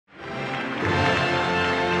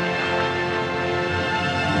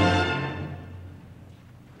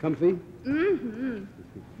Comfy? Mm-hmm.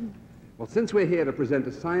 Well, since we're here to present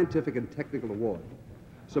a scientific and technical award,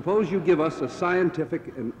 suppose you give us a scientific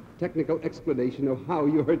and technical explanation of how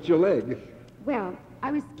you hurt your leg. Well,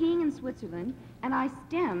 I was skiing in Switzerland, and I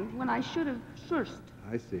stemmed when I should have shushed.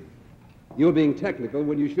 I see. You were being technical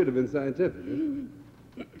when you should have been scientific.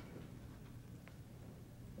 Eh?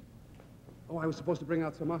 Oh, I was supposed to bring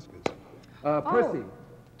out some Oscars. Percy.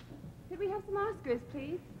 Could we have some Oscars,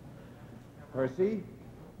 please? Percy?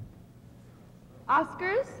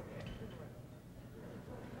 Oscars?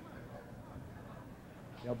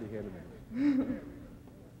 They'll be here in a minute.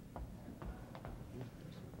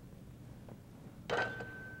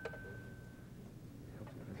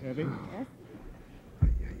 Heavy? Yes.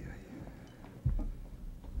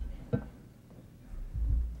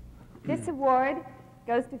 This award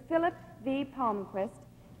goes to Philip V. Palmquist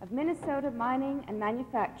of Minnesota Mining and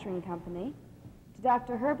Manufacturing Company, to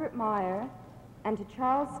Dr. Herbert Meyer, and to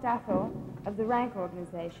Charles Staffell of the Rank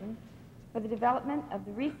Organization for the development of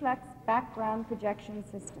the reflex background projection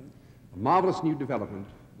system. A marvelous new development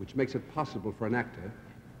which makes it possible for an actor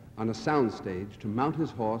on a soundstage to mount his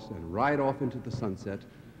horse and ride off into the sunset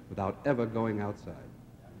without ever going outside.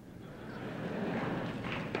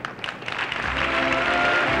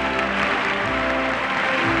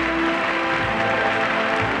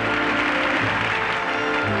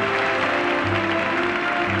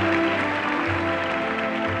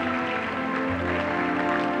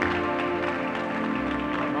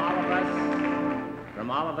 From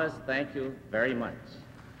all of us, thank you very much.